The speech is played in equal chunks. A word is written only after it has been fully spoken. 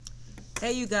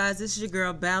Hey, you guys, this is your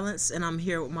girl Balance, and I'm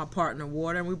here with my partner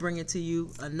Water, and we're bringing to you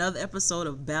another episode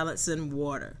of Balance and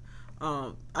Water.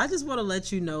 I just want to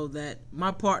let you know that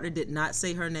my partner did not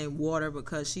say her name Water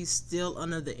because she's still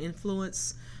under the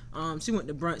influence. She went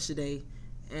to brunch today,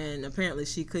 and apparently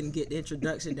she couldn't get the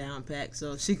introduction down packed,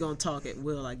 so she gonna talk at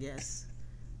will, I guess.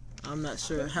 I'm not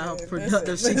sure how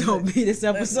productive she gonna be this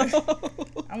episode.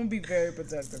 I'm gonna be very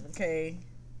productive, okay?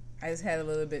 I just had a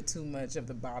little bit too much of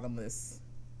the bottomless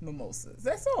mimosas.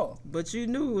 That's all. But you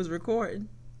knew it was recording,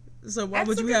 so why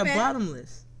would you Absolutely have not.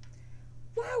 bottomless?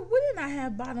 Why wouldn't I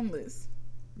have bottomless?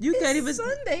 You can't even.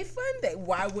 Sunday fun day.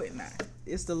 Why wouldn't I?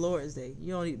 It's the Lord's Day.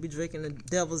 You don't need to be drinking the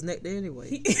devil's nectar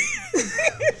anyway.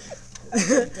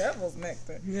 Devil's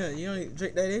nectar. Yeah, you don't need to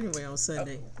drink that anyway on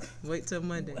Sunday. Wait till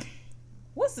Monday.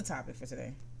 What's the topic for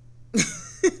today?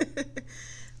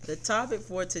 The topic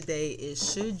for today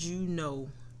is: should you know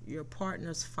your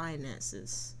partner's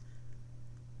finances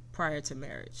prior to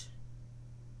marriage?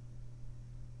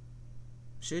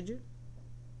 Should you?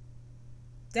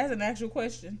 That's an actual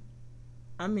question.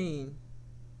 I mean,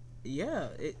 yeah,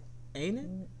 it ain't it?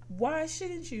 Why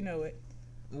shouldn't you know it?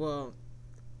 Well,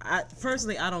 I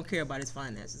don't care about his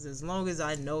finances as long as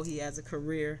I know he has a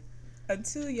career.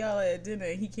 Until y'all at dinner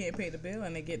and he can't pay the bill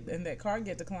and that card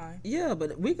get declined. Yeah,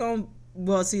 but we gon'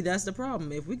 well, see, that's the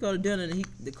problem. If we go to dinner and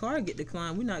the card get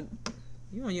declined, we not.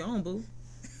 You on your own, boo.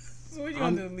 So what you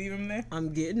gonna do? Leave him there?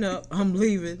 I'm getting up. I'm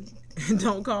leaving, and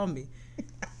don't call me.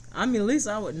 I mean, at least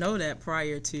I would know that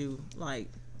prior to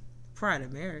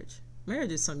marriage.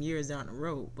 Marriage is some years down the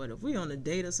road. But if we on a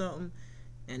date or something,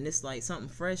 and it's like something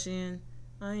fresh in,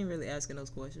 I ain't really asking those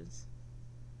questions.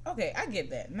 Okay, I get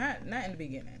that. Not in the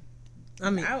beginning. I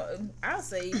mean, I'll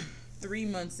say 3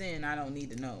 months in, I don't need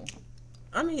to know.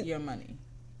 I mean, your money.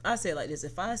 I say it like this: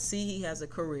 if I see he has a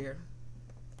career,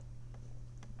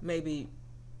 maybe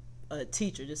a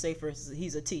teacher, just say for instance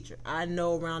he's a teacher, I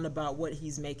know around about what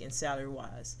he's making salary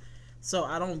wise, so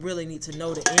I don't really need to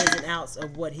know the ins and outs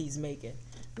of what he's making.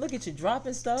 Look at you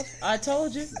dropping stuff. I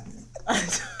told you.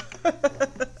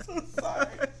 Sorry.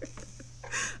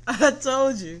 I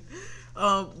told you.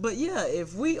 But yeah,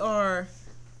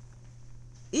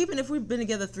 even if we've been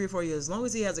together 3 or 4 years, as long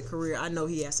as he has a career, I know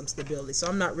he has some stability. So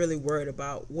I'm not really worried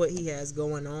about what he has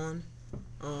going on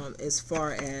as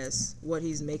far as what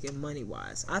he's making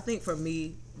money-wise. I think for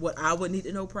me, what I would need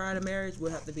to know prior to marriage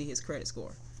would have to be his credit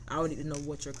score. I would need to know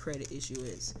what your credit issue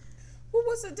is. Well,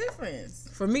 what's the difference?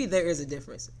 For me, there is a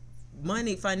difference.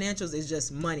 Money, financials is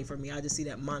just money for me. I just see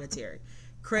that monetary.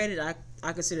 Credit,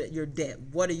 I consider it your debt.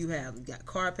 What do you have? You got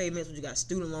car payments, you got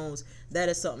student loans. That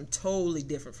is something totally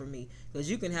different for me. Because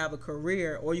you can have a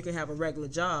career or you can have a regular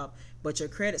job, but your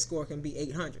credit score can be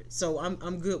 800. So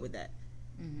I'm good with that.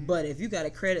 Mm-hmm. But if you got a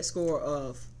credit score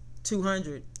of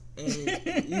 200 and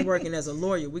you working as a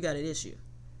lawyer, we got an issue.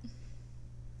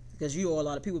 Because you owe a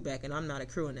lot of people back, and I'm not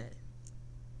accruing that.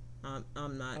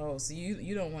 I'm not. Oh, so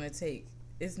you don't want to take.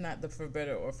 It's not the for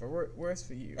better or for worse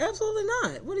for you. Absolutely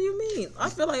not. What do you mean? I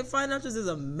feel like financials is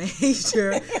a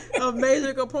major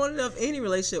component of any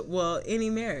relationship. Well,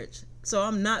 any marriage. So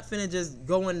I'm not finna just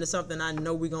go into something I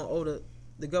know we gonna owe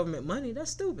the government money. That's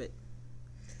stupid.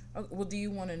 Okay, well, do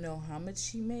you want to know how much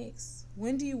he makes?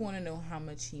 When do you want to know how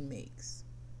much he makes?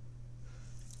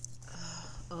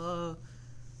 I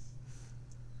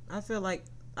feel like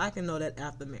I can know that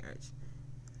after marriage.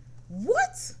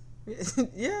 What?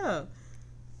 Yeah.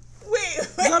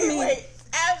 Wait,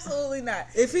 absolutely not.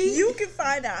 If you can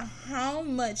find out how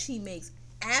much he makes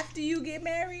after you get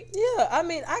married. Yeah, I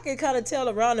mean, I can kind of tell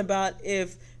around about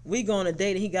if we go on a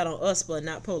date and he got on USPA,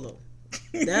 not Polo.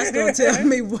 That's gonna tell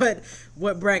me what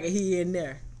bracket he in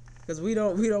there, because we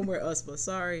don't wear USPA.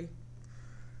 Sorry,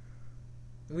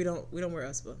 we don't wear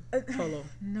USPA. Polo.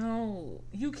 No,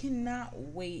 you cannot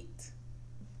wait.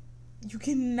 You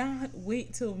cannot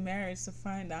wait till marriage to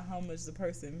find out how much the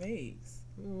person makes.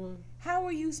 How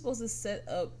are you supposed to set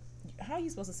up? How are you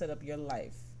supposed to set up your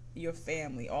life, your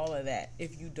family, all of that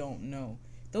if you don't know?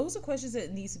 Those are questions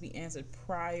that needs to be answered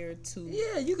prior to.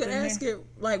 Yeah, you can ask it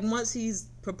like once he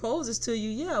proposes to you.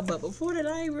 Yeah, but before that,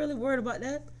 I ain't really worried about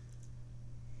that.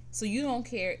 So you don't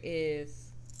care if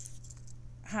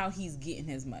how he's getting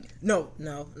his money? No.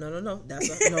 That's no. That's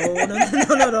what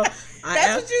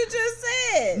you just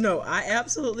said. No, I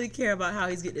absolutely care about how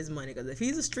he's getting his money, because if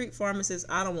he's a street pharmacist,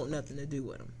 I don't want nothing to do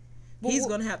with him. He's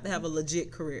gonna have to have a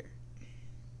legit career.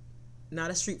 Not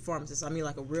a street pharmacist. I mean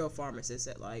like a real pharmacist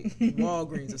at like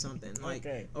Walgreens or something. Like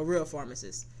a real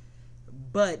pharmacist.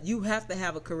 But you have to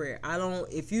have a career.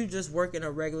 If you just work in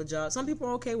a regular job, some people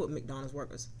are okay with McDonald's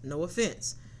workers. No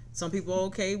offense. Some people are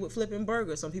okay with flipping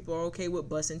burgers. Some people are okay with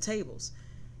bussing tables.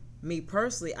 Me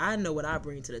personally, I know what I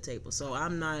bring to the table, so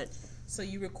I'm not. So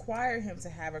you require him to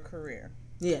have a career.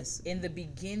 Yes. In the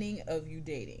beginning of you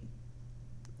dating.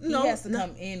 No, he has to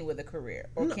come in with a career,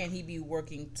 or no. can he be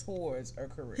working towards a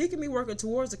career? He can be working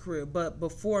towards a career, but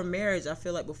before marriage, I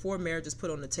feel like before marriage is put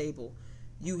on the table,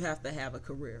 you have to have a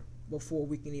career before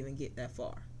we can even get that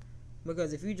far.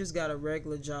 Because if you just got a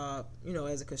regular job, you know,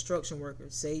 as a construction worker,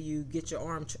 say you get your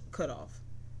arm cut off,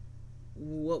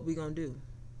 what we gonna do?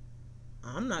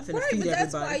 I'm not finna feed but everybody.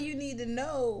 That's why you need to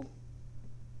know.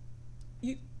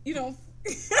 You don't.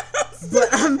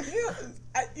 But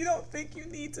you don't think you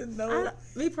need to know?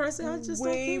 Me personally, I just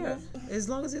don't care. As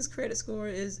long as his credit score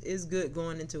is good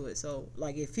going into it. So,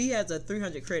 like, if he has a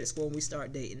 300 credit score when we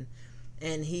start dating,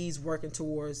 and he's working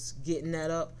towards getting that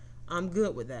up, I'm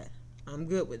good with that.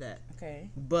 Okay.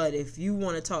 But if you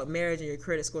want to talk marriage and your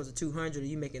credit scores are 200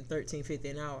 and you making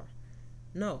 $13.50 an hour,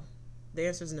 no. The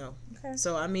answer is no. Okay.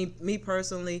 So, I mean, me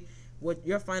personally, what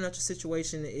your financial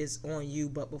situation is on you,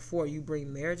 but before you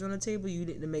bring marriage on the table, you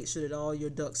need to make sure that all your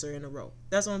ducks are in a row.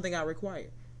 That's the only thing I require.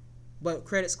 But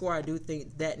credit score, I do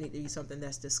think that need to be something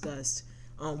that's discussed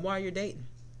while you're dating.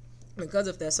 Because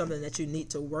if that's something that you need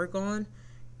to work on,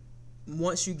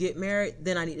 once you get married,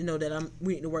 then I need to know that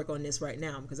we need to work on this right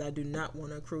now, because I do not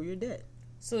want to accrue your debt.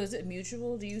 So is it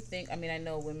mutual? Do you think? I mean, I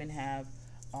know women have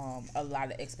a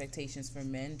lot of expectations for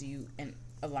men. And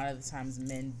a lot of the times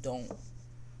men don't.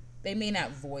 They may not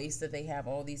voice that they have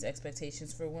all these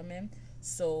expectations for women.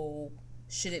 So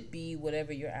should it be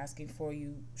whatever you're asking for,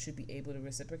 you should be able to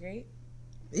reciprocate?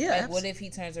 Yeah. Like, what if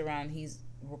he turns around, he's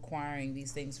requiring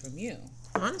these things from you?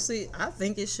 Honestly, I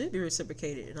think it should be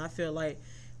reciprocated, and I feel like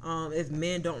if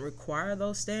men don't require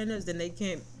those standards, then they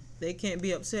can't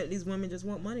be upset. These women just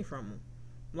want money from them.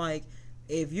 Like,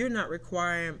 if you're not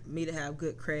requiring me to have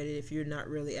good credit, if you're not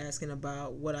really asking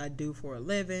about what I do for a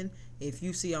living, if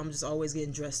you see I'm just always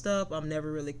getting dressed up, I'm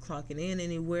never really clocking in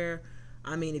anywhere.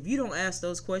 I mean, if you don't ask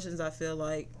those questions, I feel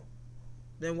like,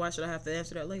 then why should I have to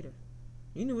answer that later?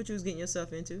 You knew what you was getting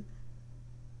yourself into.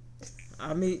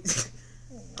 I mean,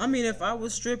 if I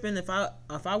was stripping, if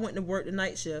I went to work the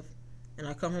night shift and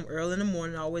I come home early in the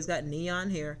morning, I always got neon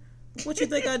hair. What you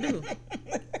think I do?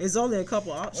 It's only a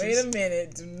couple options. Wait a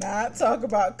minute. Do not talk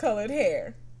about colored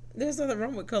hair. There's nothing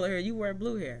wrong with color hair. You wear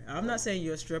blue hair. I'm not saying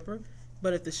you're a stripper,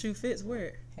 but if the shoe fits, wear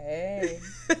it. Hey.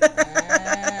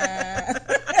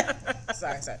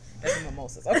 Sorry. That's the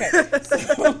mimosas. Okay.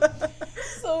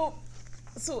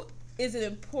 So is it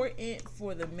important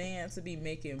for the man to be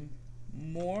making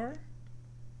more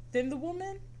than the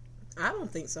woman? I don't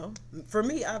think so. For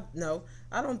me, I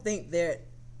don't think that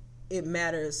it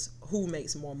matters who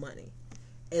makes more money,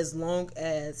 as long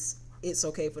as it's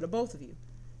okay for the both of you.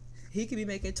 He could be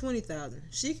making $20,000.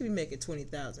 She could be making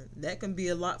 $20,000. That can be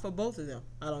a lot for both of them.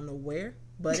 I don't know where,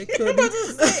 but it could be.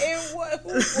 In what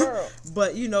world?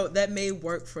 But that may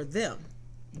work for them.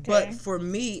 Okay. But for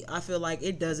me, I feel like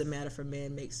it doesn't matter if a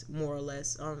man makes more or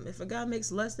less. If a guy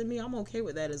makes less than me, I'm okay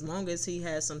with that, as long as he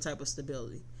has some type of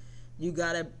stability. You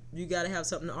gotta have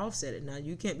something to offset it. Now,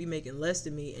 you can't be making less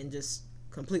than me and just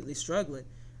completely struggling.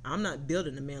 I'm not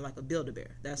building a man like a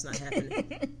Build-A-Bear. That's not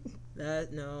happening.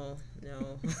 No.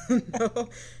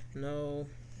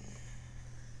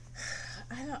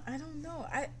 I don't know.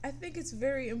 I think it's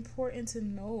very important to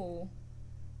know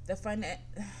the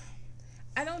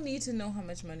I don't need to know how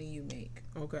much money you make.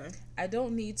 Okay. I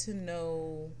don't need to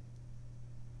know.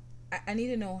 I need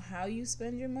to know how you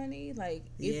spend your money. Like,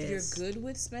 if you're good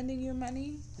with spending your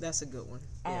money. That's a good one.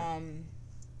 Yeah.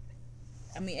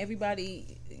 I mean,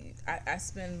 everybody. I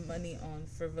spend money on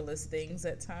frivolous things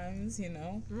at times.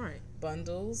 Right.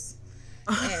 Bundles.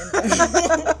 And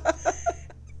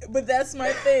but that's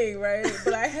my thing, right?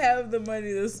 But I have the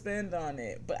money to spend on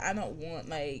it. But I don't want,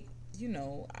 like,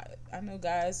 I know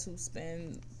guys who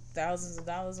spend thousands of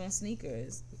dollars on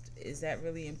sneakers. Is that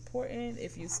really important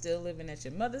if you're still living at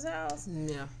your mother's house?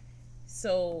 Yeah.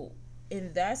 So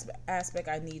in that aspect,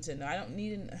 I need to know. I don't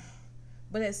need to.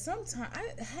 But at some time,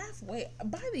 halfway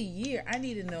by the year, I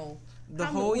need to know the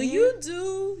whole year. When you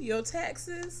do your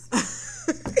taxes,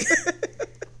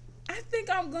 I think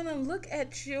I'm gonna look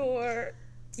at your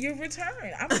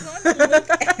return. I'm gonna look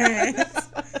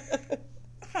at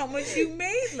how much you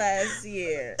made last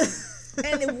year,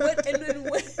 and what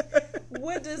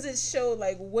does it show?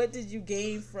 Like, what did you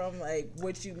gain from, like,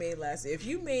 what you made last year? If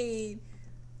you made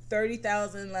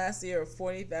 $30,000 last year or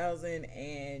 $40,000,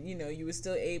 and you were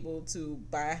still able to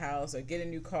buy a house or get a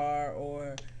new car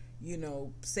or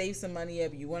save some money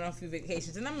up, you went on a few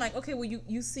vacations, and I'm like, okay, well,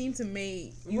 you seem to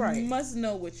must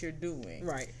know what you're doing.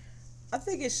 Right. I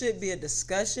think it should be a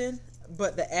discussion,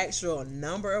 but the actual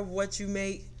number of what you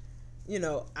make,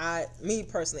 me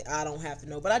personally, I don't have to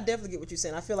know, but I definitely get what you're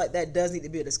saying. I feel like that does need to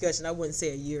be a discussion. I wouldn't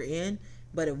say a year in,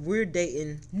 but if we're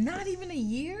dating, not even a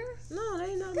year. No, that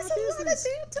ain't none of That's my a lot of business.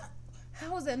 damn time.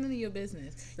 How is that none of your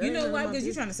business? That You ain't know none why? of my Because you're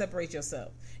business. trying to separate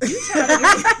yourself.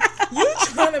 You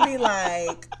trying to be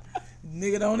like,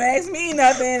 nigga, don't ask me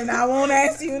nothing, and I won't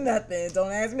ask you nothing.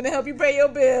 Don't ask me to help you pay your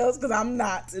bills, because I'm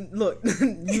not. Look,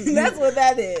 That's what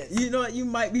that is. You know what? You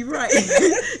might be right.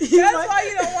 That's why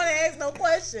you don't want to ask no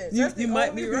questions. You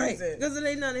might be right, because it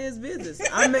ain't none of his business.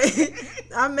 I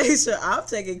made sure I'm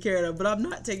taking care of, but I'm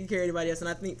not taking care of anybody else. And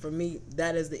I think for me,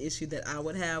 that is the issue that I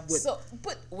would have with. So,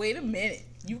 but wait a minute.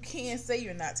 You can't say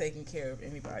you're not taking care of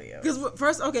anybody else.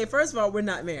 Because first of all, we're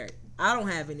not married. I don't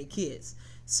have any kids.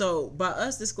 So by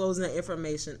us disclosing that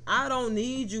information, I don't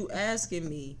need you asking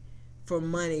me for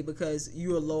money because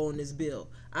you're low on this bill.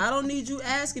 I don't need you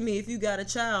asking me if you got a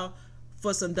child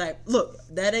for some diaper. Look,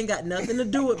 that ain't got nothing to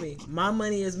do with me. My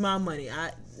money is my money.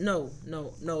 No.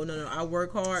 I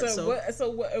work hard. So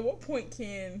at what point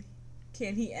can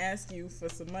he ask you for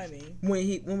some money?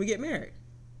 When we get married.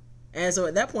 And so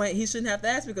at that point, he shouldn't have to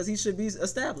ask because he should be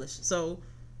established. So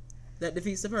that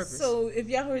defeats the purpose. So if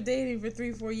y'all were dating for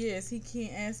 3-4 years, he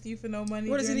can't ask you for no money.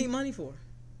 What does he need money for?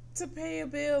 To pay a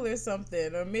bill or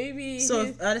something, or maybe so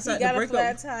if I decide he got to break a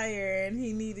flat up, tire and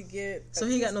he need to get. So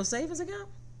he got no savings account?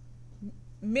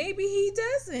 Maybe he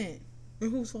doesn't. And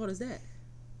whose fault is that?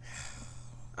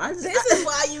 This is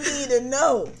why you need to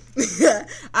know.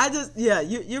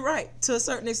 You're right to a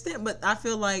certain extent, but I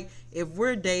feel like if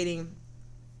we're dating.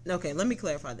 Okay, let me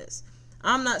clarify this.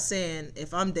 I'm not saying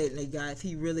if I'm dating a guy, if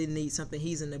he really needs something,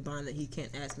 he's in the bind that he can't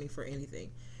ask me for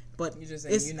anything. But you're just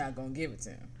saying you're not gonna give it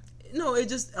to him. No, it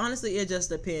just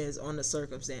depends on the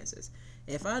circumstances.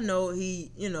 If I know he's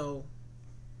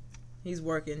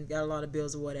working, got a lot of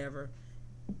bills or whatever,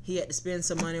 he had to spend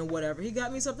some money or whatever. He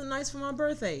got me something nice for my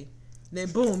birthday.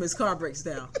 Then boom, his car breaks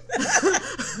down. Why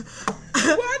does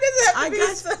it have to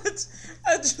be such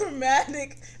a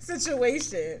dramatic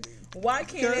situation? Why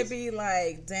can't it be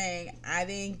like, dang, I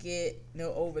didn't get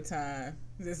no overtime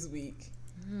this week,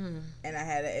 and I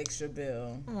had an extra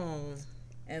bill,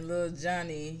 and little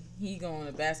Johnny, he going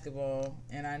to basketball,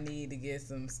 and I need to get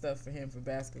some stuff for him for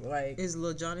basketball. Like, is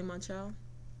little Johnny my child?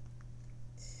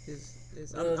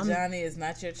 Little Johnny is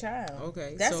not your child.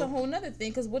 Okay, that's a whole nother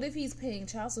thing. Because what if he's paying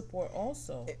child support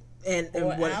also,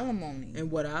 or alimony?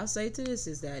 And what I'll say to this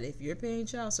is that if you're paying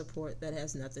child support, that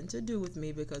has nothing to do with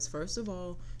me. Because first of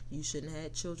all, you shouldn't have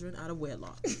had children out of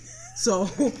wedlock.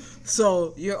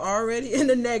 so you're already in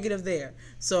the negative there.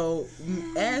 So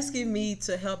asking me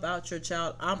to help out your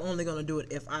child, I'm only going to do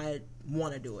it if I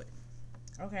want to do it.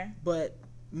 Okay. But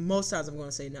most times I'm going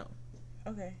to say no.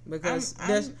 Okay. Because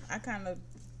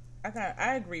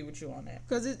I agree with you on that.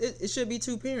 Because it should be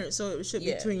two parents, so it should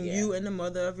be between you and the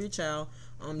mother of your child.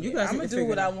 You guys, I'm gonna do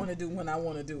what I want to do when I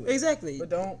want to do it. Exactly. But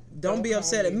don't be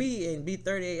upset at me and be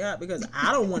 38 out because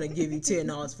I don't want to give you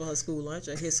 $10 for her school lunch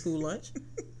or his school lunch.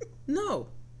 No.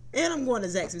 And I'm going to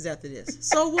Zaxby's after this.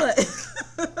 So what?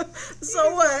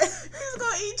 So what? He's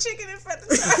gonna eat chicken in front of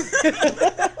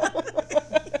the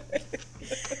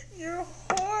You're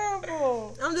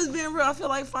horrible. I'm just being real. I feel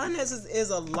like finances is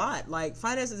a lot. Like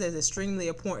finances is extremely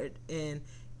important in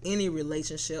any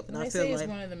relationship, and I feel like it's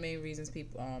one of the main reasons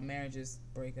people marriages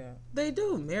break up. They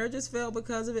do. Marriages fail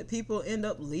because of it. People end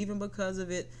up leaving because of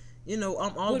it. I'm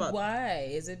all about. Why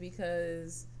is it?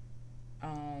 Because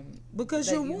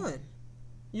you're one.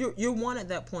 You're one at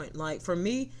that point. Like for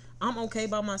me, I'm okay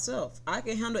by myself. I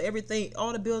can handle everything.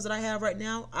 All the bills that I have right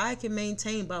now, I can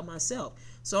maintain by myself.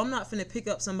 So I'm not finna pick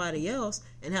up somebody else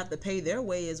and have to pay their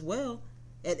way as well.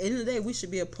 At the end of the day, we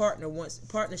should be a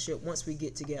partnership once we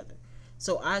get together.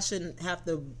 So I shouldn't have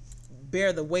to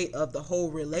bear the weight of the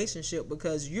whole relationship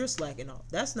because you're slacking off.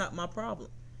 That's not my problem.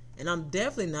 And I'm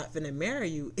definitely not finna marry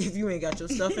you if you ain't got your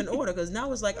stuff in order. Because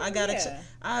now it's like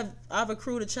I've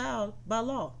accrued a child by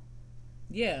law.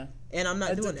 Yeah. And I'm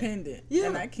not doing dependent. Yeah.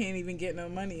 And I can't even get no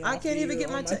money. I can't even get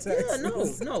my taxes. Yeah,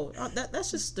 no. Oh,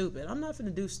 That's just stupid. I'm not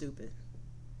finna do stupid.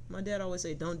 My dad always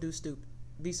say, don't do stupid.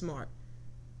 Be smart.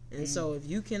 And so if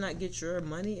you cannot get your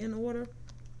money in order,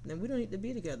 then we don't need to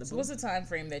be together. So what's the time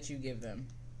frame that you give them?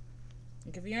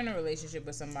 Like if you're in a relationship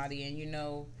with somebody and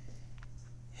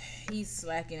he's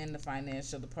slacking in the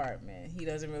financial department, he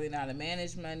doesn't really know how to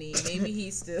manage money. Maybe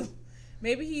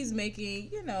he's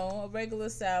making a regular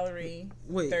salary,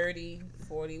 30,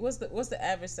 40. What's the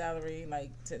average salary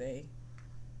like today,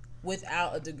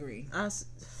 without a degree?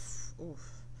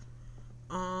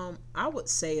 I would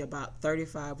say about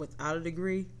 35 without a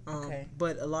degree. Okay.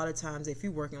 But a lot of times, if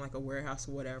you're working like a warehouse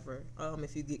or whatever,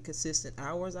 if you get consistent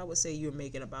hours, I would say you're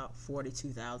making about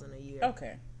 42,000 a year.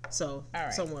 Okay. So all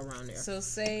right, somewhere around there. So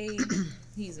say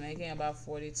he's making about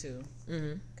 42.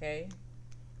 Mm-hmm. Okay.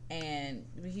 And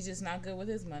he's just not good with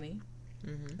his money.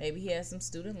 Mm-hmm. Maybe he has some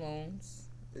student loans.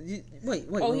 Wait.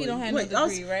 Oh, he don't have no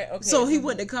degree, right? Okay. So he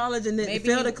went to college and then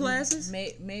failed the classes?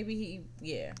 Maybe he,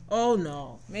 yeah. Oh,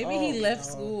 no. Maybe he left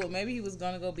school. Maybe he was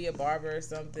going to go be a barber or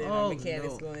something, or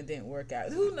mechanic school, and it didn't work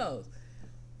out. Who knows?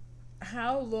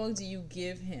 How long do you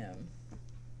give him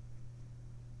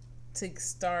to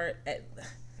start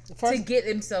to get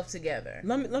himself together?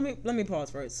 Let me pause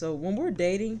first. So when we're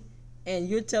dating and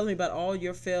you're telling me about all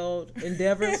your failed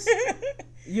endeavors,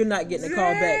 you're not getting a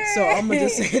call back. So I'm going to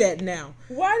just say that now.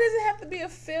 Why does it have to be a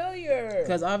failure?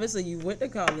 Because obviously you went to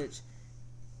college.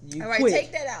 You all right, quit.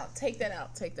 take that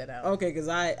out. Okay, because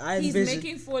I he's envision...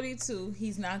 making 42.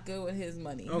 He's not good with his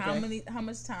money. Okay. How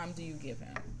much time do you give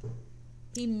him?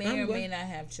 He may or may not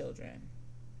have children.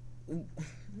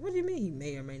 What do you mean he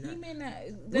may or may not? He may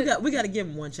We not. got to give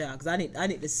him one child because I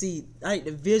need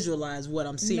to visualize what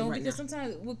I'm seeing right now. No, because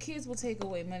sometimes kids will take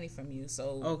away money from you.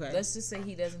 So let's just say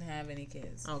he doesn't have any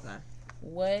kids. Okay.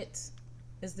 What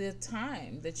is the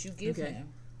time that you give him?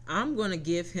 I'm going to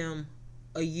give him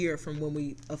a year from when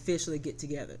we officially get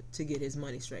together to get his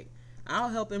money straight. I'll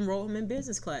help enroll him in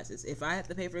business classes. If I have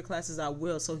to pay for the classes, I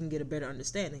will, so he can get a better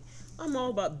understanding. I'm all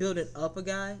about building up a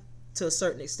guy to a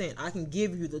certain extent. I can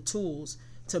give you the tools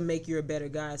to make you a better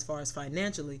guy as far as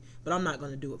financially, but I'm not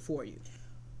going to do it for you.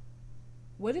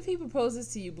 What if he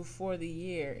proposes to you before the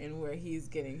year and where he's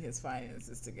getting his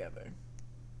finances together?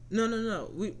 No.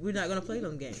 We're not going to play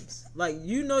them games. Like,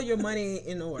 your money ain't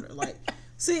in order. Like,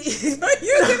 see. Are you going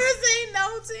to say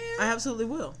no to him? I absolutely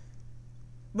will.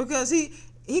 Because he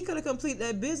could have completed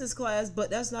that business class, but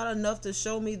that's not enough to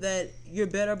show me that you're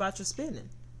better about your spending.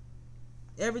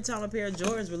 Every time a pair of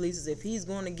Jordans releases, if he's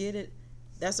going to get it,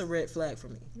 that's a red flag for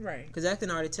me. Right. Because that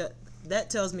can already that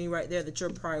tells me right there that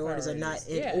your priorities are not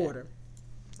in order.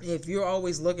 If you're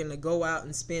always looking to go out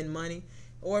and spend money,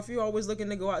 or if you're always looking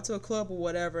to go out to a club or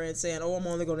whatever and saying, I'm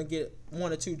only going to get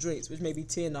 1 or 2 drinks, which may be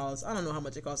 $10. I don't know how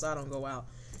much it costs. I don't go out.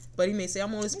 But he may say,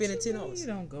 I'm only spending $10. You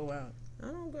don't go out. I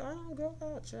don't go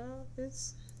out, child.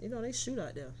 It's, they shoot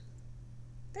out there.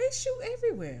 They shoot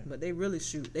everywhere. But they really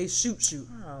shoot. They shoot.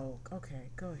 Oh, okay.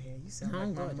 Go ahead. You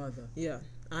sound like my mother. Yeah,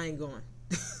 I ain't going.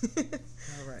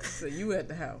 All right. So you at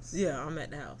the house? Yeah, I'm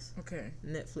at the house. Okay.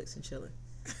 Netflix and chilling.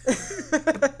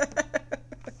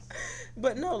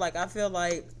 But no, like, I feel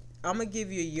like I'm going to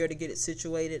give you a year to get it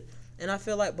situated. And I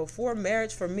feel like before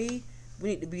marriage, for me, we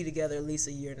need to be together at least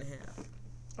a year and a half.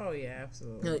 Oh, yeah,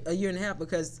 absolutely. A year and a half,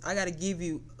 because I got to give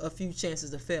you a few chances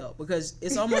to fail. Because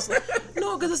it's almost like...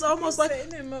 No, because it's almost like...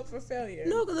 setting him up for failure.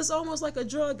 No, because it's almost like a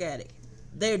drug addict.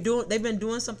 They've been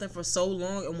doing something for so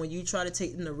long, and when you try to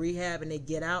take them to rehab and they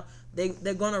get out,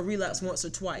 they're going to relapse once or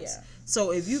twice. Yeah.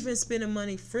 So if you've been spending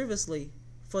money frivolously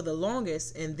for the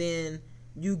longest, and then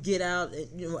you get out,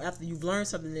 after you've learned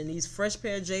something, and these fresh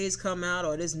pair of J's come out,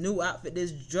 or this new outfit,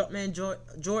 this Jumpman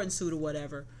Jordan suit or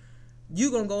whatever,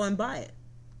 you're going to go and buy it.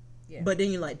 Yeah. But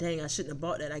then you're like, dang, I shouldn't have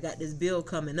bought that. I got this bill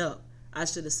coming up. I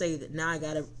should have saved it. Now I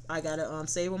gotta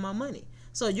save on my money.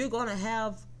 So you're gonna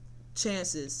have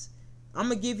chances. I'm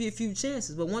gonna give you a few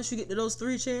chances, but once you get to those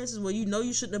 3 chances where you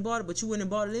shouldn't have bought it, but you went and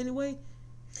bought it anyway.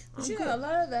 But a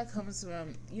lot of that comes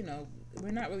from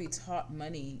we're not really taught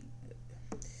money.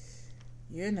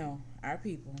 Our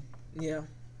people. Yeah.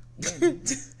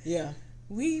 Yeah.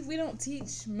 We don't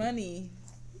teach money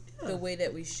the way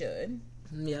that we should.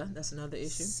 Yeah, that's another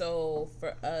issue. So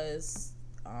for us,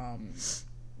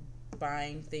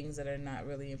 buying things that are not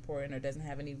really important or doesn't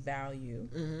have any value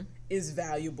is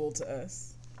valuable to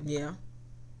us. Yeah.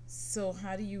 So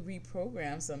how do you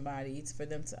reprogram somebody for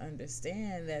them to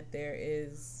understand that there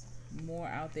is more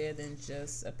out there than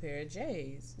just a pair of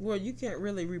J's? Well, you can't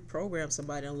really reprogram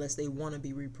somebody unless they want to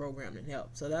be reprogrammed and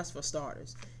help. So that's for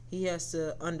starters. He has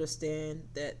to understand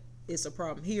that it's a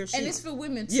problem. He or she. And it's for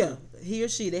women too. Yeah, he or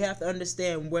she, they have to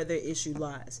understand where their issue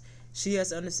lies. She has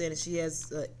to understand that she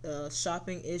has a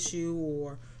shopping issue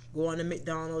or going to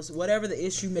McDonald's, whatever the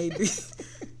issue may be.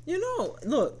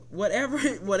 Look,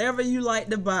 whatever you like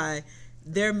to buy,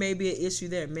 there may be an issue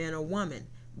there, man or woman.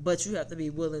 But you have to be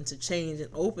willing to change and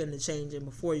open to changing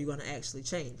before you're going to actually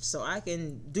change. So I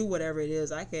can do whatever it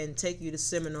is. I can take you to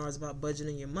seminars about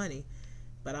budgeting your money,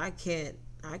 but I can't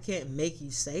make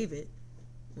you save it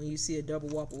when you see a double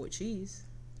Whopper with cheese.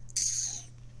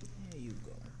 There you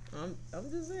go.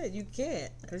 I'm just saying, you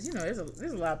can't. Because, there's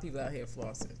a lot of people out here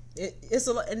flossing. It's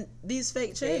a lot, and these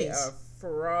fake chains. They are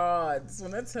frauds.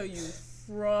 When I tell you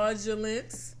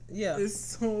fraudulence is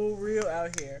so real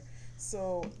out here.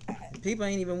 So people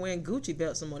ain't even wearing Gucci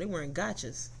belts anymore. They wearing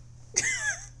gotchas.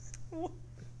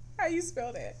 How you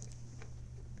spell that?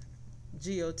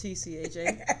 Gotcha.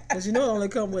 Because you know it only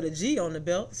come with a G on the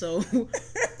belt. So,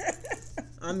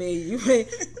 I mean, you ain't.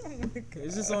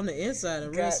 It's just on the inside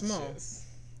and real small.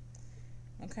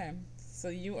 Okay. So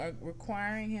you are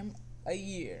requiring him a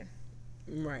year.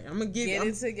 Right. I'm going to get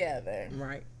it together.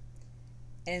 Right.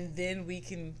 And then we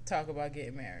can talk about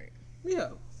getting married. Yeah.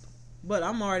 But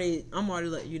I'm already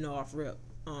letting you know off rip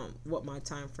what my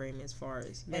time frame is as far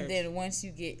as marriage. And then once you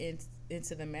get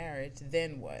into the marriage,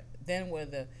 then what? Then what are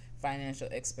the financial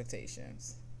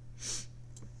expectations?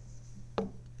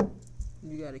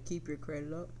 You got to keep your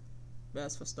credit up.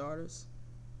 That's for starters.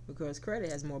 Because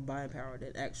credit has more buying power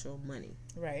than actual money.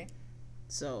 Right.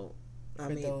 So,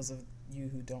 for those of you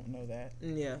who don't know that.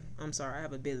 Yeah. I'm sorry. I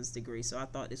have a business degree, so I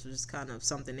thought this was just kind of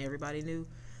something everybody knew.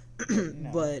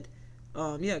 No. But,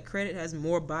 credit has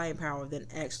more buying power than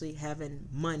actually having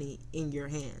money in your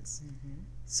hands. Mm-hmm.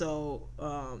 So,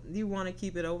 you want to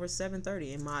keep it over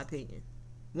 730, in my opinion.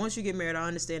 Once you get married, I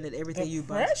understand that everything you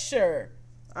buy. Pressure.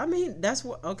 I mean, that's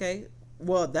what. Okay.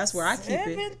 Well, that's where I keep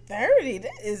it. 730.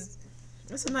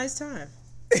 That's a nice time.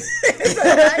 It's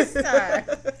a nice time.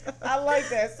 I like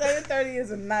that. 730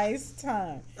 is a nice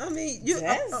time. I mean,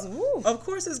 of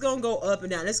course it's gonna go up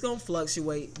and down. It's gonna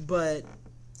fluctuate, but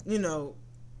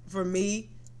for me,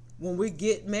 when we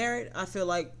get married, I feel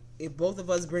like if both of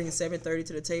us bring 730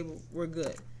 to the table, we're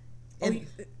good. And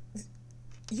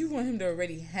you want him to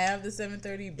already have the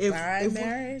 730 by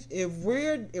marriage? If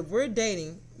we're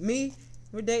dating,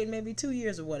 we're dating maybe 2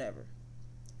 years or whatever.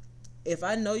 If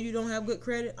I know you don't have good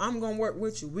credit, I'm gonna work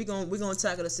with you. We're gonna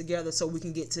tackle this together so we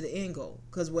can get to the end goal.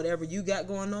 Because whatever you got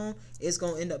going on, it's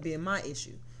gonna end up being my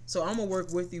issue. So I'm gonna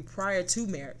work with you prior to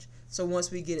marriage. So once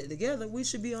we get it together, we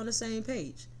should be on the same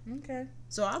page. Okay.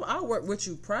 So I'll work with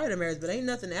you prior to marriage, but ain't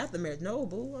nothing after marriage. No,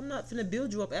 boo. I'm not finna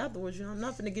build you up afterwards. I'm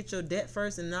not finna get your debt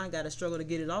first, and now I gotta struggle to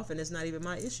get it off, and it's not even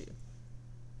my issue.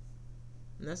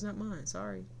 And that's not mine.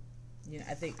 Sorry. Yeah,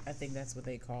 I think that's what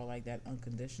they call like that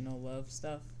unconditional love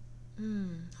stuff.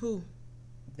 Who?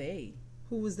 They.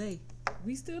 Who was they?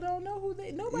 We still don't know who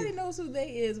they. Nobody knows who they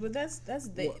is, but that's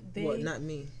they. What? Not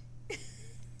me.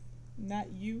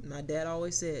 Not you. My dad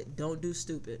always said, "Don't do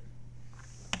stupid."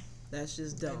 That's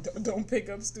just dumb. Don't pick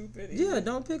up stupid. Either. Yeah,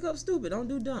 don't pick up stupid. Don't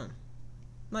do dumb.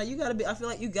 Like you gotta be. I feel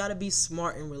like you gotta be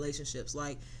smart in relationships.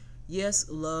 Like, yes,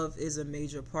 love is a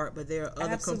major part, but there are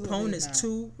other components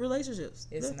to relationships.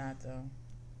 It's not though.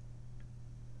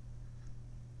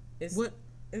 What?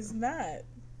 It's not.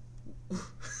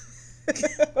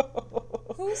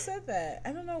 Who said that?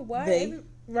 I don't know why. They.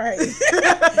 Right.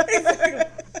 Exactly.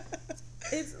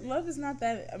 Love is not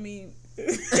that. I mean.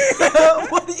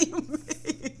 What do you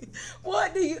mean?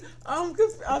 What do you? I'm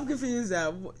confused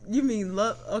now. You mean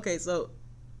love? Okay, so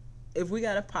if we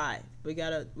got a pie, we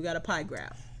got a pie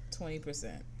graph.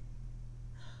 20%.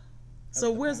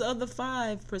 So where's the other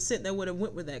 5% that would have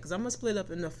went with that? Because I'm gonna split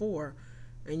up into 4.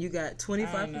 And you got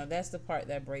 25. I don't know. That's the part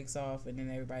that breaks off, and then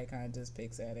everybody kind of just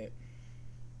picks at it.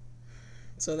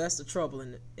 So that's the trouble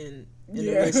in the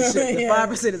relationship. The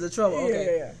 5% is the trouble.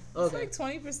 Okay. Yeah. Okay. It's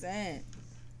like 20%.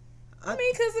 I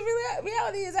mean, because the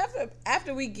reality is,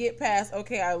 after we get past,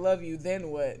 okay, I love you, then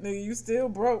what? Nigga, you still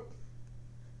broke.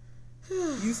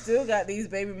 You still got these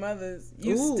baby mothers.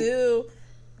 You still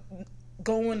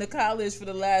going to college for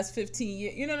the last 15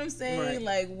 years. You know what I'm saying? Right.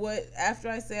 Like, what? After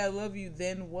I say I love you,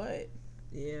 then what?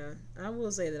 Yeah, I will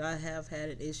say that I have had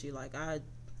an issue. Like I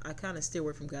kind of stay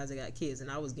away from guys that got kids, and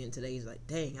I was getting to the age like,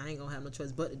 dang, I ain't gonna have no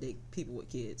choice but to date people with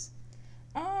kids.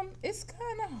 It's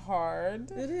kind of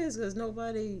hard. It is because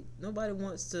nobody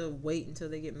wants to wait until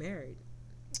they get married,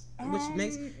 which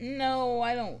makes no,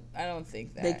 I don't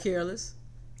think that they careless.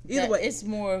 Either way, it's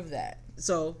more of that.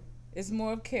 So it's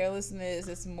more of carelessness.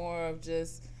 It's more of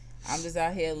just I'm just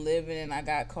out here living and I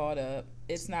got caught up.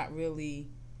 It's not really.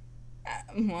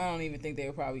 I don't even think they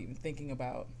were probably even thinking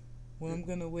about, well, I'm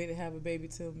gonna wait to have a baby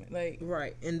till like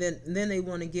right, and then they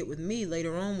want to get with me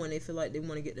later on when they feel like they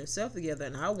want to get themselves together,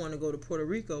 and I want to go to Puerto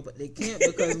Rico, but they can't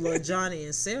because little Johnny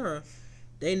and Sarah,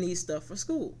 they need stuff for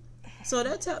school. So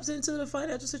that taps into the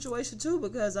financial situation too,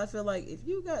 because I feel like if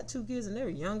you got 2 kids and they're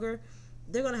younger,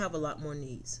 they're gonna have a lot more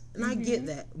needs, and I get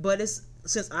that. But it's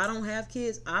since I don't have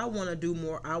kids, I want to do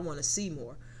more. I want to see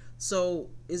more. So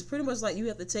it's pretty much like you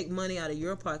have to take money out of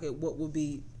your pocket, what would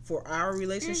be for our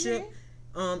relationship,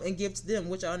 and give to them,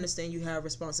 which I understand you have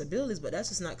responsibilities, but that's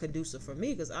just not conducive for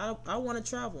me because I want to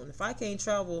travel. And if I can't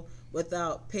travel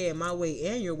without paying my way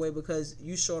and your way because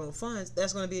you short on funds,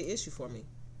 that's going to be an issue for me.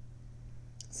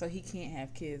 So he can't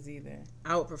have kids either.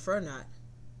 I would prefer not.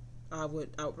 I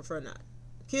would prefer not.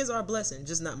 Kids are a blessing,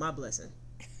 just not my blessing.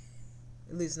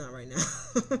 At least not right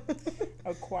now.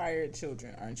 Acquired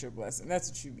children aren't your blessing. That's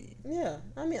what you mean. Yeah.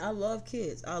 I mean, I love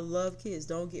kids.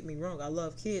 Don't get me wrong. I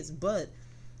love kids. But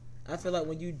I feel like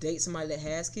when you date somebody that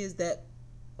has kids, that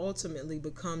ultimately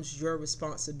becomes your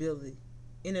responsibility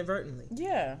inadvertently.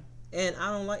 Yeah. And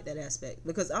I don't like that aspect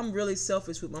because I'm really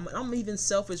selfish with I'm even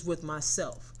selfish with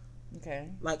myself. Okay.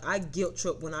 Like, I guilt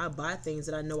trip when I buy things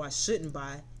that I know I shouldn't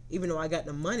buy, even though I got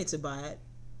the money to buy it.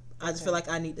 I just feel like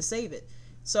I need to save it.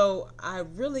 So I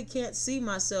really can't see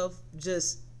myself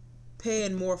just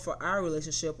paying more for our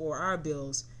relationship or our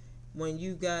bills when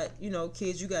you got,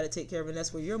 kids you got to take care of, and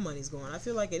that's where your money's going. I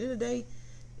feel like at the end of the day,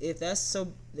 if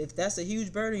that's a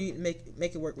huge burden, you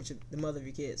make it work with the mother of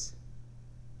your kids.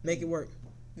 Make it work.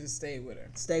 Just stay with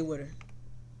her. Stay with her.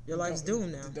 Your life's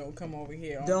doomed now. Don't come over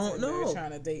here. Don't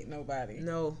trying to date nobody.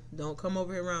 No, don't come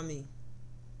over here around me,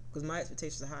 because my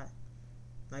expectations are high.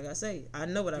 Like I say, I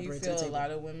know what I bring to the table. Do you feel a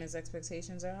lot of women's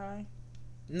expectations are high?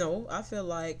 No, I feel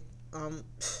like I'm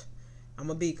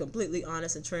gonna be completely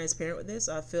honest and transparent with this.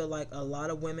 I feel like a lot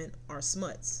of women are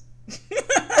smuts.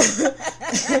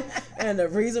 And the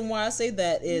reason why I say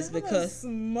that is because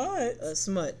a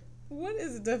smut. What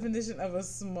is the definition of a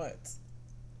smut?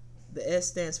 The S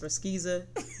stands for skeezer.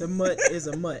 The mutt is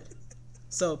a mutt.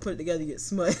 So put it together, you get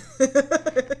smut.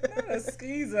 Not a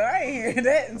skeezer. I ain't heard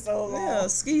that in so long. Yeah,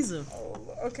 skeezer.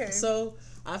 Oh, okay. So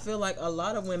I feel like a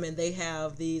lot of women, they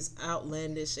have these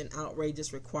outlandish and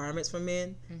outrageous requirements for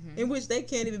men, in which they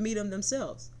can't even meet them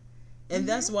themselves. And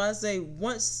that's why I say,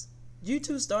 once you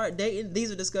two start dating,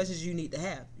 these are discussions you need to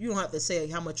have. You don't have to say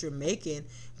how much you're making,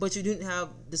 but you need to have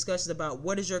discussions about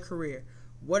what is your career,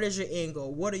 what is your end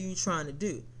goal, what are you trying to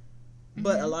do.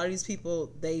 But a lot of these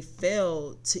people, they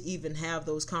fail to even have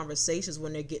those conversations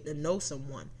when they're getting to know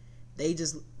someone. They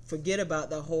just forget about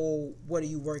the whole, what do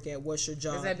you work at, what's your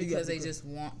job. Is that because they just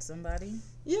want somebody?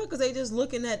 Yeah, because they just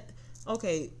looking at,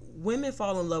 okay, women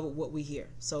fall in love with what we hear.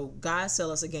 So guys sell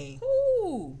us a game.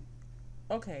 Ooh.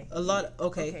 Okay. A lot,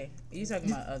 okay. Okay. You talking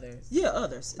about others? Yeah,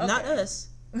 others. Okay. Not us.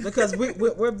 Because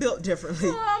we're built differently.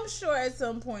 Well, I'm sure at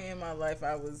some point in my life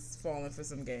I was falling for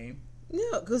some game.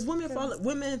 Yeah, because women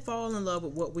fall in love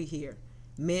with what we hear.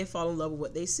 Men fall in love with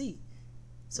what they see.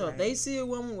 So if they see a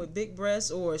woman with big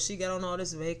breasts, or she got on all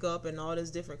this makeup and all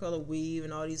this different color weave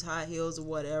and all these high heels or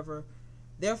whatever,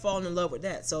 they're falling in love with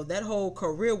that. So that whole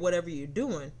career, whatever you're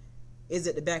doing, is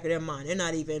at the back of their mind. They're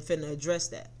not even finna address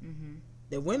that.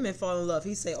 The women fall in love.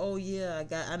 He say, "Oh yeah,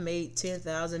 I made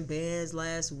 10,000 bands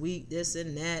last week, this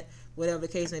and that, whatever the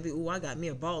case may be. Ooh, I got me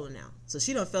a baller now." So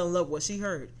she done fell in love with what she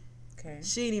heard. Okay.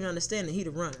 She didn't even understand that he the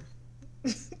runner.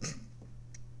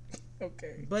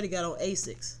 Okay. Buddy got on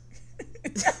Asics.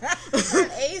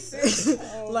 Asics.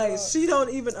 Oh, like, she don't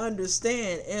even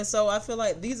understand. And so I feel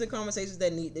like these are conversations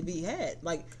that need to be had.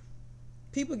 Like,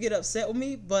 people get upset with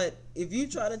me, but if you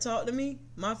try to talk to me,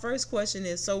 my first question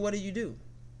is, so what do you do?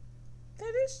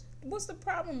 What's the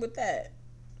problem with that?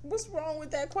 What's wrong with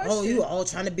that question? Oh, you all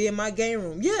trying to be in my game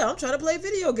room. Yeah, I'm trying to play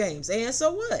video games. And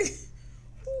so what?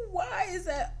 Why is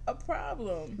that a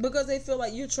problem? Because they feel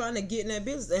like you're trying to get in their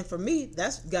business. And for me,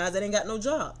 that's guys that ain't got no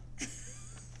job.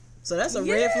 So that's a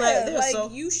red flag there. Like, so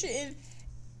you shouldn't.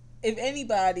 If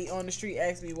anybody on the street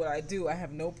asks me what I do, I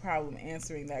have no problem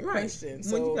answering that question.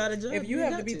 So when you got a job, if you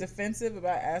have to be defensive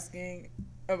about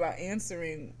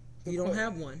answering, you don't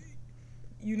have one.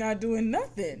 You're not doing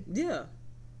nothing. Yeah.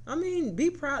 I mean, be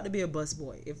proud to be a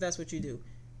busboy if that's what you do.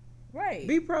 Right.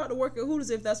 Be proud to work at Hooters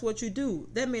if that's what you do.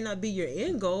 That may not be your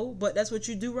end goal, but that's what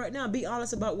you do right now. Be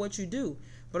honest about what you do.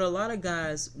 But a lot of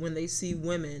guys, when they see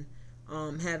women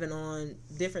having on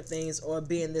different things or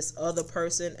being this other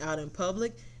person out in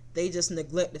public, they just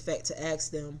neglect the fact to ask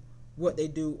them what they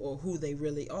do or who they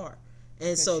really are.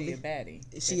 And so she a baddie.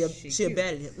 She a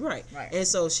baddie, right? And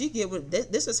so she get with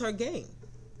this is her game.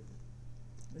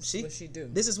 This is what she do.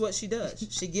 This is what she does.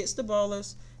 She gets the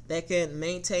ballers that can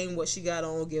maintain what she got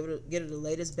on, get her the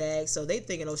latest bag. So they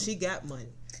thinking, oh, she got money.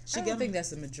 I don't think that's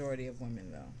the majority of women,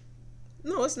 though.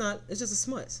 No, it's not. It's just a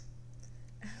smuts.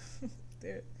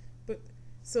 But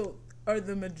so are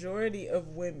the majority of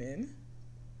women,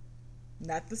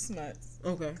 not the smuts,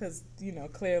 okay? Because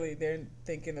clearly they're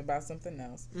thinking about something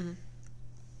else.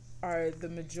 Are the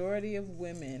majority of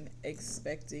women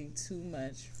expecting too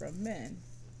much from men?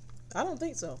 I don't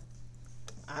think so.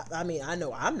 I mean, I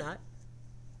know I'm not.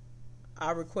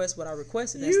 I request what I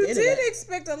request, and that's you the end of did that.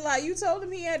 Expect a lot. You told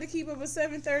him he had to keep up a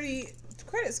 730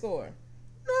 credit score.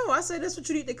 No, I said that's what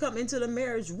you need to come into the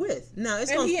marriage with. Now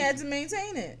he had to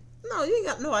maintain it. No, you ain't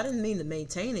got. No, I didn't mean to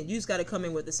maintain it. You just got to come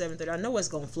in with the 730. I know it's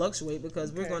gonna fluctuate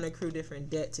because we're gonna accrue different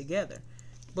debt together.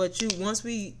 But once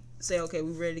we say, okay,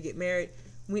 we're ready to get married,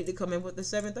 we need to come in with the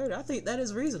 730. I think that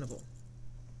is reasonable.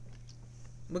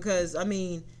 Because I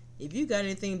mean, if you got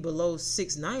anything below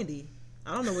 690,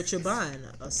 I don't know what you're buying.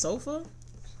 A sofa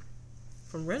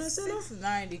from Rent-A-Center?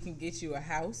 690 can get you a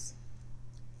house.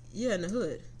 Yeah, in the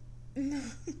hood.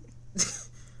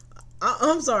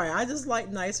 I'm sorry. I just like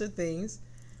nicer things,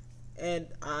 and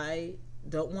I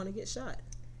don't want to get shot.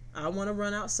 I want to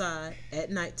run outside at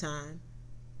nighttime,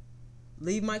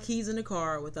 leave my keys in the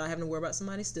car without having to worry about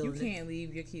somebody stealing it. You can't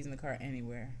leave your keys in the car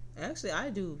anywhere. Actually, I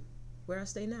do where I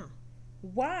stay now.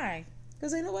 Why?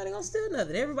 Because ain't nobody gonna steal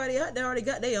nothing. Everybody out there already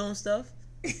got their own stuff.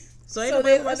 So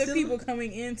there's other people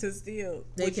coming in to steal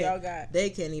what y'all got. They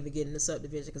can't even get in the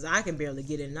subdivision because I can barely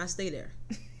get in and I stay there.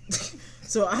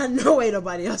 So I know ain't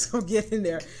nobody else gonna get in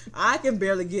there. I can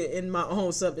barely get in my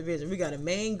own subdivision. We got a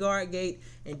main guard gate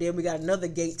and then we got another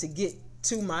gate to get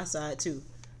to my side too.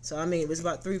 So I mean, it's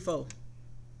about 3-4.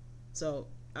 So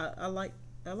I like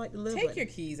to live. Take your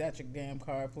keys out your damn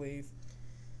car, please.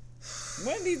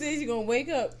 One of these days you're gonna wake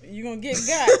up, you're gonna get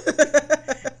got.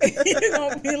 You're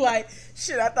gonna be like,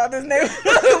 shit, I thought this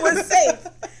neighborhood was safe.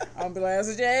 I'm gonna be like, that's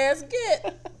what your ass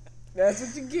get. That's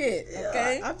what you get,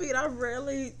 okay? Yeah, I mean, I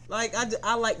rarely, like,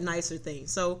 I like nicer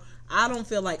things. So I don't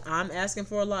feel like I'm asking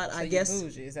for a lot. So I guess. You're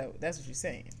bougie, that's what you're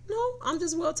saying? No, I'm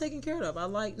just well taken care of. I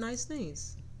like nice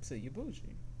things. So you're bougie?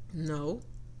 No,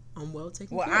 I'm well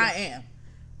taken care of. Well, I am.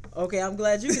 Okay, I'm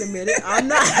glad you can admit it. I'm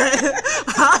not.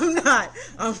 I'm not.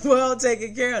 I'm well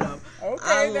taken care of.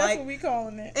 Okay, that's what we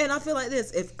calling it. And I feel like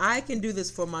this. If I can do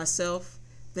this for myself,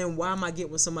 then why am I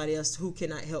getting with somebody else who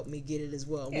cannot help me get it as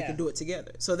well? Yeah. We can do it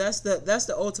together. So that's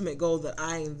the ultimate goal that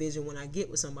I envision when I get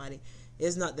with somebody.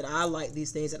 It's not that I like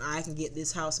these things and I can get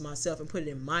this house myself and put it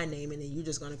in my name and then you're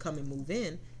just going to come and move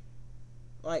in.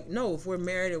 Like, no, if we're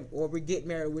married or we get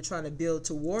married, we're trying to build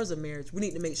towards a marriage, we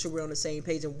need to make sure we're on the same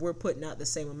page and we're putting out the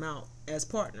same amount as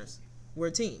partners. We're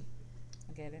a team.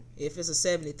 I get it. If it's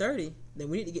a 70-30, then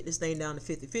we need to get this thing down to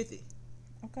 50-50.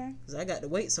 Okay. Because I got to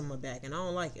wait somewhere back and I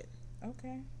don't like it.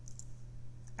 Okay.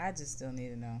 I just still need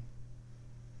to know.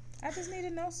 I just need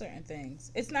to know certain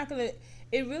things.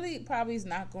 It really probably is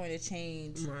not going to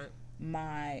change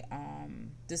my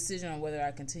decision on whether I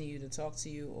continue to talk to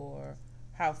you or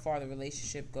how far the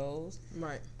relationship goes.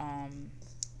 Right.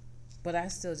 But I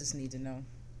still just need to know.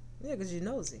 Yeah, because you're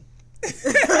nosy.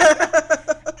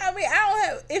 I mean, I don't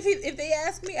have. If they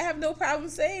ask me, I have no problem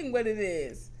saying what it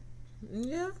is.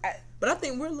 Yeah. But I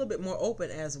think we're a little bit more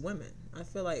open as women. I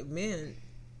feel like men,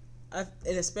 and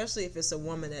especially if it's a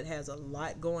woman that has a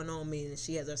lot going on, meaning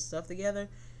she has her stuff together,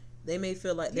 they may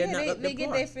feel like they're not up to par. They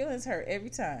get their feelings hurt every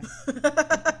time.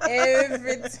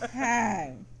 Every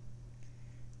time.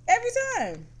 Every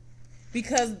time.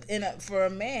 Because for a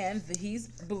man, he's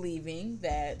believing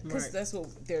that, because that's what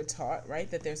they're taught, right?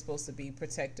 That they're supposed to be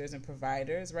protectors and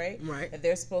providers, right? Right. That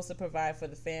they're supposed to provide for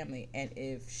the family. And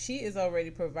if she is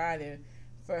already providing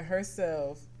for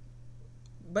herself,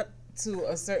 but to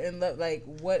a certain level, like,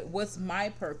 what's my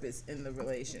purpose in the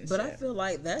relationship? But I feel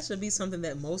like that should be something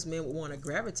that most men would want to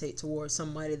gravitate towards,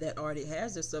 somebody that already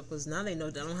has their stuff, because now they know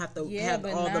they don't have to have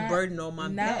all the burden on my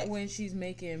back. Not when she's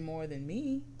making more than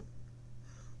me.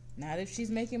 Not if she's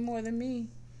making more than me.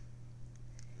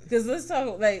 Because let's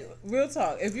talk, like, real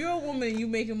talk. If you're a woman and you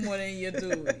making more than your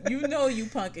dude, you know you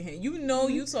punking him. You know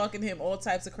you talking to him all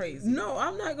types of crazy. No,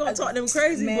 I'm not going to talk to him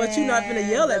crazy, man, but you're not going to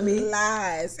yell at me.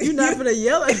 Lies. You're not going to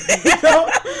yell at me. You know?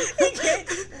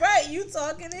 Right, you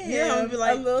talking to him I'm gonna be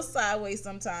like, a little sideways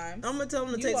sometimes. I'm going to tell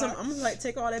him to take some. I'm going to like,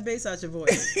 take all that bass out your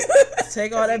voice.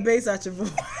 Take all that bass out your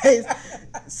voice.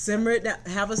 Simmer it down.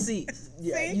 Have a seat.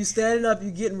 Yeah, you standing up,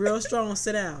 you getting real strong,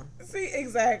 sit down. See,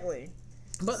 exactly.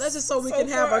 But that's just so we can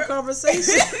have our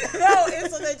conversation. No,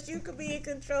 it's so that you can be in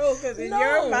control, because in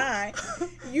your mind,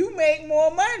 you make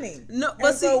more money. No,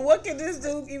 but so what can this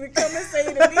dude even come and say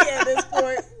to me at this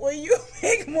point? Well, you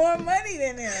make more money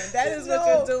than him. That is what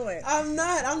you're doing. I'm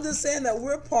not. I'm just saying that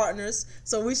we're partners,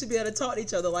 so we should be able to talk to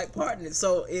each other like partners.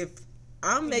 So if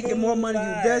I'm making more money,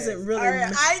 you doesn't really.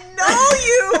 Right, I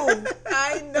know you.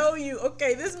 I know you.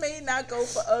 Okay, this may not go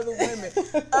for other women.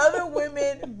 Other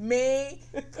women may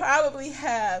probably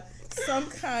have some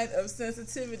kind of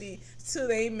sensitivity to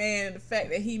their man and the fact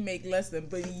that he make less than.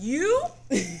 But you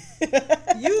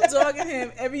dogging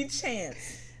him every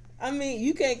chance. I mean,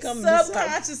 you can't come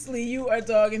subconsciously. You are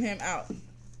dogging him out.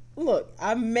 Look,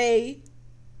 I may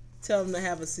tell him to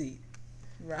have a seat.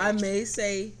 Right. I may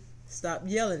say, stop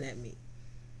yelling at me.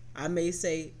 I may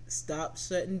say, stop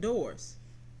shutting doors.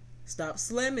 Stop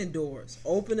slamming doors.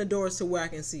 Open the doors to where I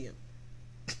can see him.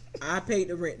 I paid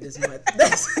the rent this month.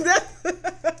 That's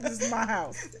This is my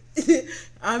house.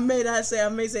 I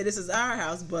may say this is our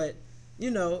house, but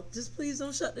just please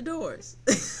don't shut the doors.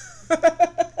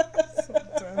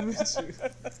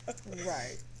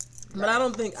 Right. But I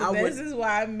don't think so this is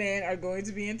why men are going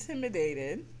to be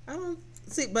intimidated. I don't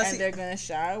see, they're going to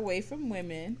shy away from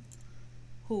women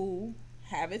who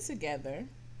have it together,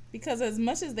 because as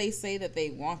much as they say that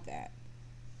they want that,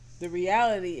 the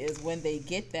reality is when they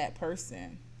get that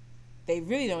person, they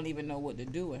really don't even know what to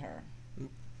do with her.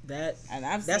 And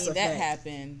I've seen that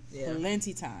happen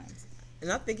plenty times.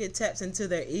 And I think it taps into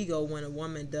their ego when a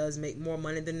woman does make more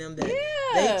money than them. That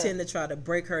they tend to try to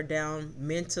break her down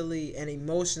mentally and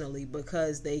emotionally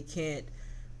because they can't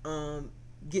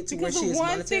get to where she is monetarily. Because the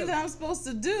one thing that I'm supposed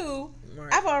to do,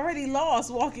 I've already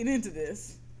lost walking into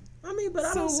this. I mean, but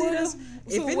I don't see this.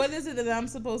 So what is it that I'm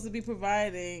supposed to be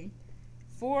providing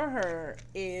for her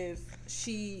if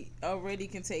she already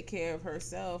can take care of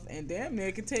herself and damn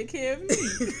near can take care of me?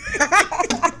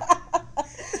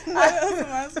 What else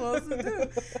am I supposed to do?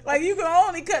 Like, you can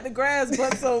only cut the grass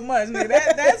but so much.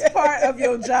 That's part of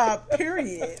your job,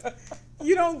 period.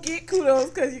 You don't get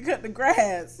kudos because you cut the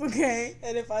grass, okay?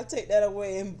 And if I take that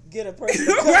away and get a person,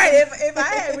 right? If I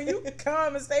had, when you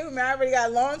come and stay with me, I already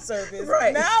got lawn service.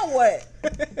 Right now, what?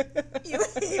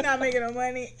 You're not making no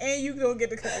money, and you don't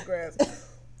get to cut the grass,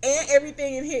 and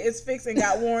everything in here is fixed and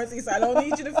got warranty, so I don't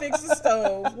need you to fix the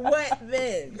stove. What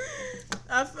then?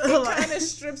 I feel it kind of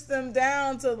strips them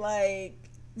down to like.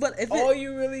 But if all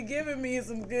you really giving me is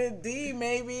some good D,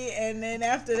 maybe, and then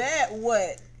after that,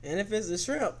 what? And if it's a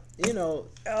shrimp, you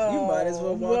might as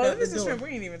well walk out the door. If it's a shrimp, we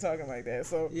ain't even talking like that.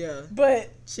 So yeah, but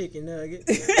chicken nugget.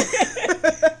 He's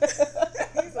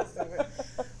so stupid.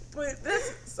 But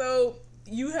so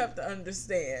you have to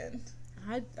understand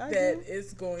that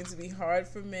it's going to be hard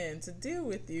for men to deal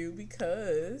with you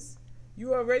because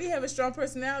you already have a strong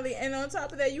personality, and on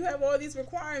top of that, you have all these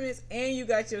requirements, and you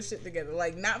got your shit together.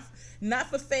 Like not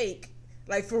for fake,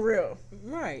 like for real.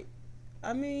 Right.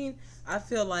 I mean, I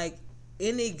feel like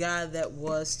any guy that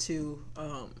was to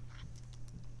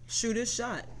shoot his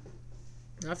shot,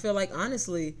 I feel like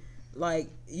honestly, like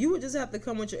you would just have to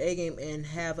come with your A game and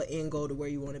have an end goal to where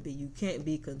you want to be. You can't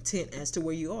be content as to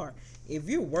where you are. If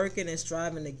you're working and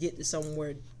striving to get to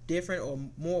somewhere different or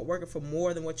more, working for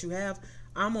more than what you have,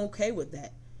 I'm okay with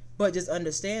that. But just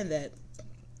understand that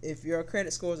if your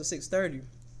credit score is a 630,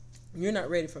 you're not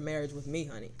ready for marriage with me,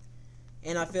 honey.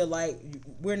 And I feel like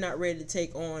we're not ready to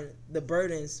take on the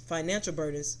burdens, financial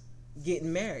burdens,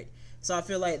 getting married. So I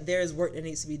feel like there's work that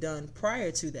needs to be done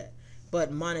prior to that.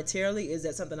 But monetarily, is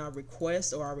that something I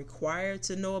request or I require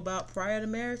to know about prior to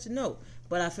marriage? No.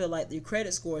 But I feel like the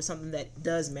credit score is something that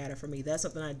does matter for me. That's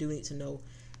something I do need to know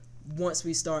once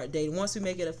we start dating, once we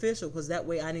make it official, because that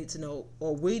way I need to know,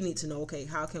 or we need to know, okay,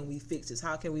 how can we fix this?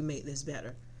 How can we make this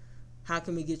better? How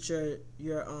can we get your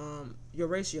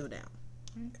ratio down?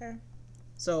 Okay.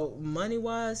 So money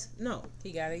wise, no.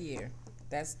 He got a year.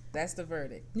 That's the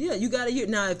verdict. Yeah, you got a year.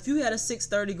 Now, if you had a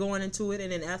 630 going into it,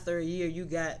 and then after a year you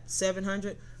got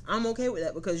 700, I'm okay with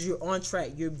that because you're on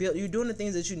track. You're doing the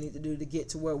things that you need to do to get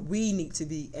to where we need to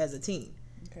be as a team.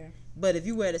 Okay. But if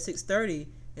you were at a 630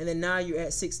 and then now you're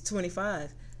at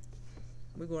 625,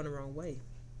 we're going the wrong way.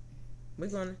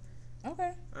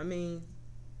 Okay. I mean,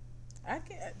 I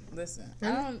can't listen.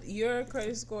 Your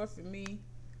credit score for me.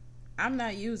 I'm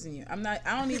not using you. I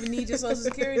don't even need your social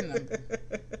security number.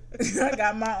 I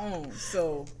got my own.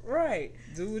 So right.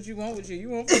 Do what you want with you. You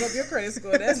won't put up your credit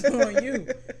score. That's on you.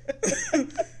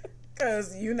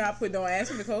 Cause you don't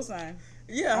ask me to cosign.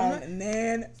 Yeah. On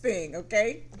nan thing.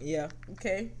 Okay. Yeah.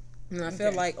 Okay. And I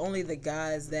feel like only the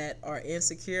guys that are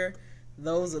insecure,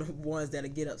 those are the ones that'll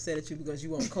get upset at you because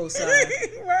you won't cosign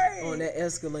right. on that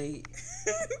Escalade.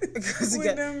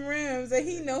 With them rims that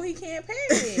he know he can't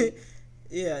pay.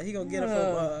 Yeah, he gonna get it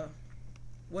from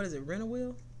what is it,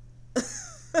 Rent-A-Wheel?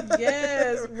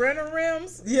 Yes, Rent-A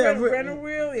rims. Yeah,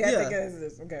 Rent-A-Wheel. Yeah, I think that's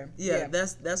this. Okay. Yeah,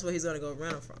 that's where he's gonna go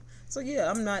rent it from. So yeah,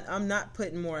 I'm not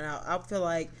putting more out. I feel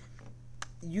like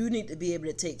you need to be able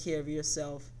to take care of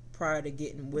yourself prior to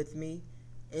getting with me.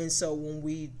 And so when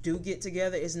we do get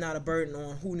together, it's not a burden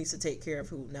on who needs to take care of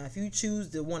who. Now, if you choose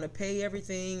to want to pay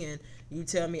everything and you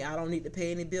tell me I don't need to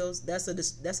pay any bills, that's a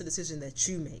decision that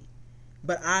you made.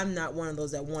 But I'm not one of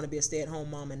those that want to be a stay-at-home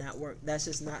mom and not work. That's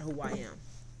just not who I am.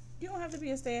 You don't have to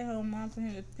be a stay-at-home mom for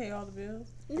him to pay all the bills.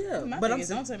 Yeah, my thing is,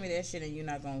 don't tell me that shit and you're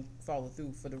not gonna follow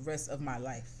through for the rest of my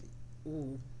life.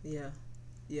 Ooh, yeah.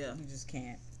 You just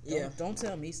can't. Yeah. Don't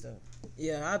tell me stuff.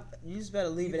 Yeah, you just better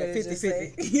leave You it at better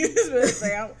 50-50. You just better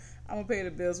say, I'm going to pay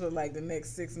the bills for like the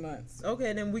next 6 months.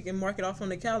 Okay, then we can mark it off on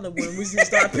the calendar when we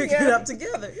start picking it up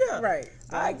together. Yeah. Right.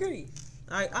 I agree.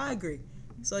 I agree.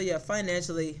 So, yeah,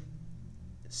 financially,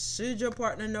 should your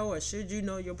partner know or should you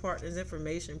know your partner's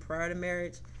information prior to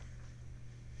marriage?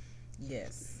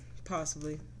 Yes.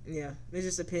 Possibly. Yeah. It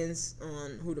just depends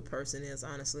on who the person is,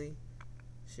 honestly.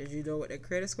 Should you know what their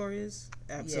credit score is?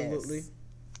 Absolutely.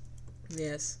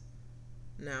 Yes.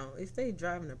 Now, if they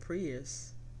driving a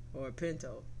Prius or a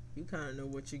Pinto, you kind of know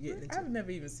what you're getting into. I've never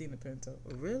even seen a Pinto.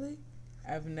 Really?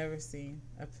 I've never seen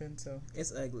a Pinto.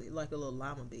 It's ugly, like a little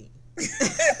lima bean.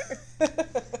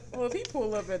 Well, if he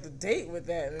pull up at the date with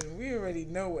that, then we already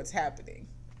know what's happening.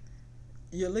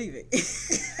 You're leaving.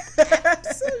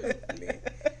 Absolutely.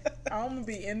 I'm going to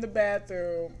be in the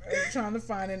bathroom and trying to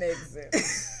find an exit.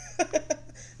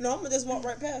 No, I'm going to just walk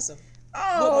right past him.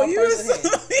 Oh, you're so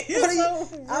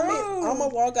rude. I mean, I'm going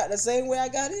to walk out the same way I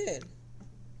got in.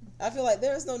 I feel like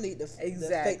there's no need to fake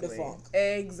the funk.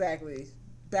 Exactly.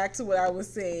 Back to what I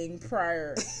was saying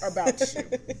prior about you.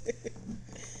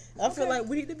 I feel like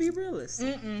we need to be realists.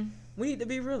 We need to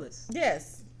be realists.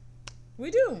 Yes,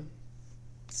 we do.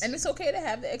 And it's okay to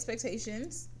have the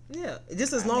expectations. Yeah,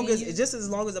 just as long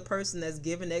as a person that's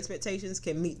given the expectations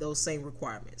can meet those same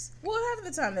requirements. Well, half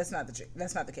of the time that's not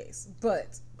the case.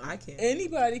 But I can.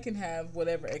 Anybody can have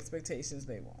whatever expectations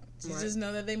they want. You Right. just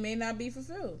know that they may not be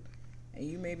fulfilled, and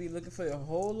you may be looking for your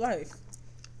whole life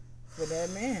for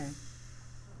that man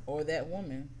or that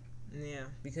woman. Yeah.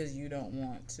 Because you don't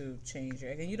want to change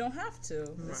your, and you don't have to.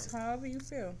 It's however you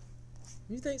feel.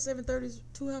 You think 7:30 is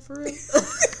too high for real?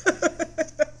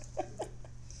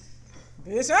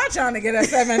 Bitch, I'm trying to get at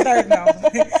 7:30 now.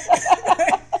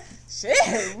 Shit,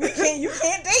 you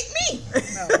can't date me.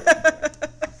 No.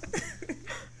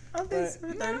 I think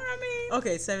 7:30. No, I mean.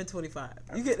 Okay, 7:25.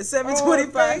 You get the 7:25. Oh,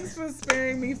 thanks for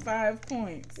sparing me 5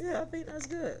 points. Yeah, I think that's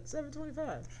good. 7:25. Oh,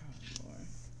 Lord.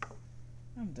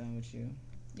 I'm done with you.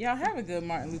 Y'all have a good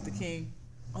Martin Luther King.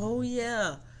 Oh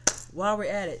yeah. While we're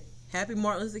at it, happy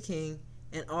Martin Luther King.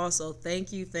 And also,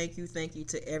 thank you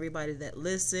to everybody that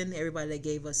listened, everybody that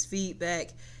gave us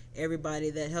feedback, everybody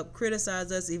that helped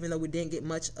criticize us, even though we didn't get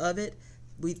much of it.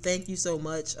 We thank you so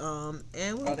much, and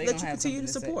we'll let you continue to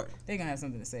support. They're going to have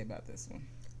something to say about this one.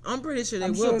 I'm pretty sure they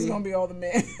will be. I'm sure it's going to be all the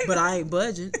men. But I ain't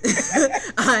budging.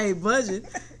 I ain't budging.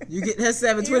 You get that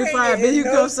 7:25, then you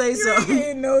come say something. You ain't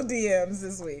getting no DMs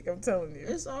this week, I'm telling you.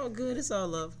 It's all good. It's all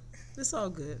love. It's all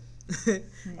good. All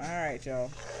right, y'all.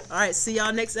 All right, see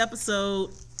y'all next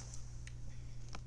episode.